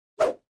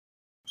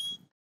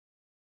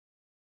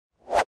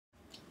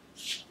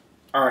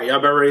All right, y'all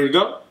about ready to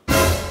go?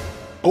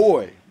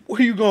 Boy,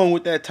 where you going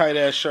with that tight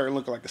ass shirt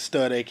looking like a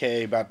stud,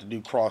 aka about to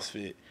do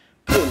CrossFit?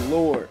 Good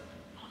lord.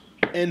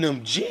 And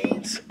them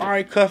jeans? All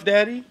right, Cuff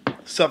Daddy,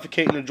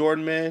 suffocating the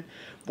Jordan man.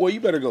 Boy, you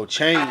better go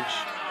change.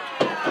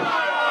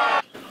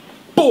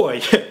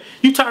 Boy,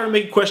 you tired of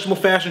making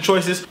questionable fashion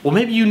choices? Well,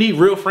 maybe you need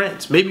real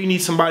friends. Maybe you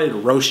need somebody to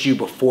roast you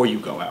before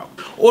you go out.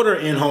 Order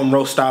an in-home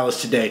roast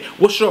stylist today.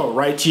 We'll show up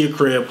right to your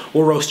crib.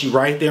 We'll roast you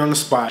right there on the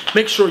spot.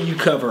 Make sure you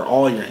cover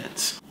all your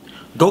ends.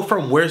 Go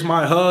from "where's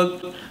my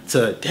hug"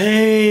 to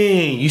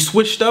 "dang, you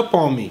switched up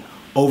on me"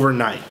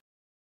 overnight.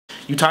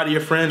 You tired of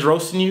your friends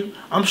roasting you?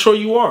 I'm sure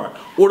you are.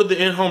 Order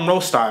the in-home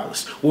roast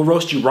stylist. We'll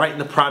roast you right in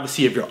the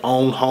privacy of your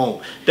own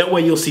home. That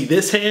way you'll see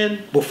this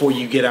hand before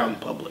you get out in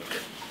public.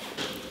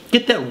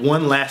 Get that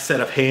one last set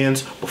of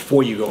hands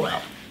before you go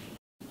out.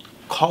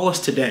 Call us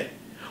today.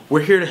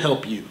 We're here to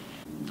help you.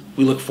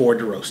 We look forward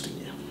to roasting you.